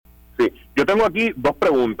Yo tengo aquí dos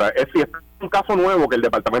preguntas. Es si es un caso nuevo que el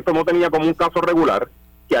departamento no tenía como un caso regular,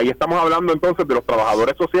 que ahí estamos hablando entonces de los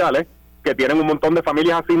trabajadores sociales que tienen un montón de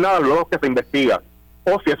familias asignadas, luego que se investiga.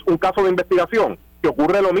 O si es un caso de investigación, que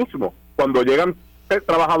ocurre lo mismo. Cuando llegan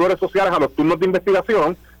trabajadores sociales a los turnos de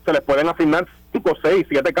investigación, se les pueden asignar 5, 6,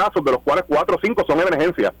 7 casos, de los cuales 4 o 5 son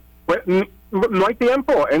emergencias. Pues no hay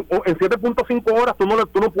tiempo. En 7.5 horas tú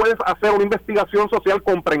no puedes hacer una investigación social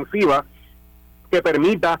comprensiva que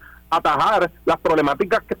permita atajar las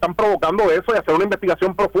problemáticas que están provocando eso y hacer una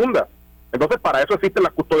investigación profunda. Entonces, para eso existen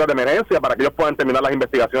las custodias de emergencia, para que ellos puedan terminar las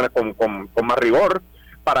investigaciones con más rigor.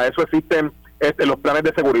 Para eso existen los planes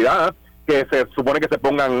de seguridad, que se supone que se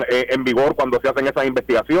pongan en vigor cuando se hacen esas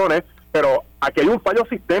investigaciones. Pero aquí hay un fallo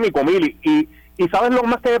sistémico, Emil, y ¿sabes lo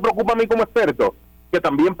más que me preocupa a mí como experto? Que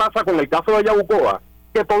también pasa con el caso de Yabucoa,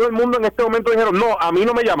 que todo el mundo en este momento dijeron, no, a mí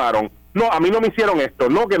no me llamaron, no, a mí no me hicieron esto,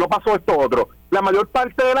 no, que no pasó esto otro. La mayor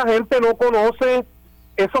parte de la gente no conoce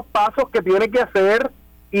esos pasos que tiene que hacer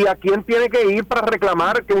y a quién tiene que ir para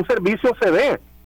reclamar que un servicio se dé.